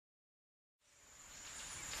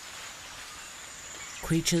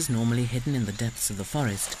Creatures normally hidden in the depths of the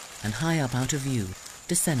forest and high up out of view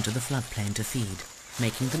descend to the floodplain to feed,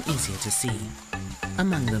 making them easier to see.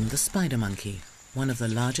 Among them, the spider monkey, one of the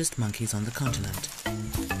largest monkeys on the continent.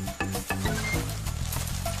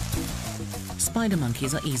 Spider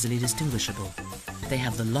monkeys are easily distinguishable. They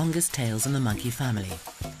have the longest tails in the monkey family,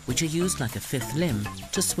 which are used like a fifth limb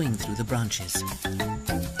to swing through the branches.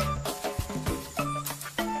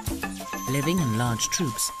 Living in large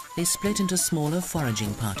troops, they split into smaller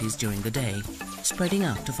foraging parties during the day, spreading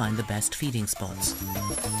out to find the best feeding spots.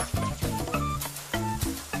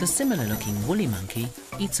 The similar-looking woolly monkey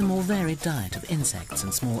eats a more varied diet of insects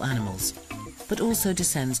and small animals, but also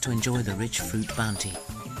descends to enjoy the rich fruit bounty.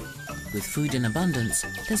 With food in abundance,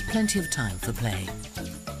 there's plenty of time for play.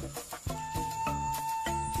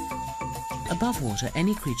 Above water,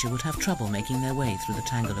 any creature would have trouble making their way through the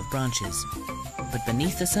tangle of branches. But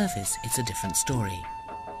beneath the surface, it's a different story.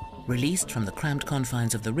 Released from the cramped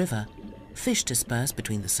confines of the river, fish disperse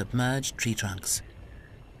between the submerged tree trunks.